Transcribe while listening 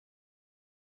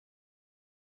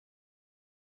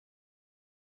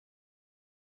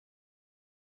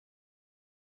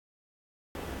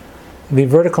The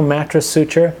vertical mattress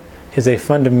suture is a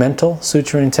fundamental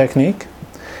suturing technique.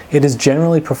 It is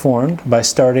generally performed by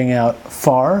starting out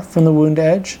far from the wound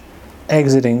edge,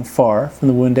 exiting far from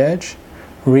the wound edge,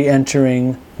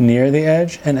 re-entering near the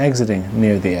edge, and exiting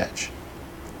near the edge.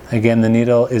 Again, the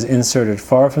needle is inserted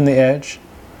far from the edge,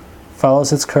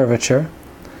 follows its curvature.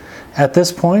 At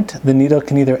this point, the needle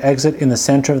can either exit in the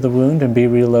center of the wound and be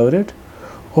reloaded,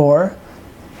 or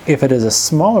if it is a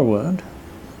smaller wound,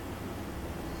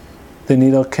 the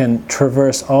needle can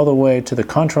traverse all the way to the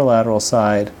contralateral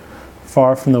side,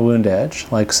 far from the wound edge,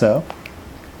 like so.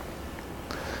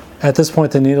 At this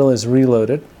point, the needle is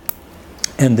reloaded,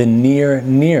 and the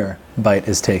near-near bite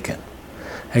is taken.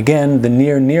 Again, the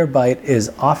near-near bite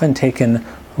is often taken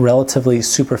relatively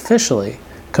superficially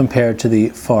compared to the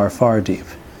far deep.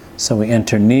 So we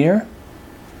enter near,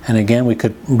 and again, we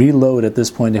could reload at this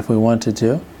point if we wanted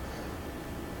to,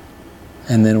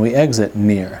 and then we exit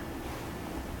near.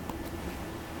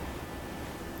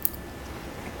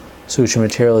 Suture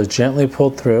material is gently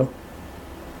pulled through,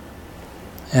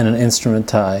 and an instrument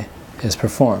tie is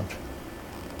performed.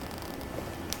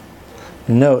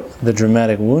 Note the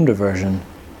dramatic wound aversion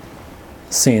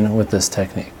seen with this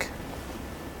technique.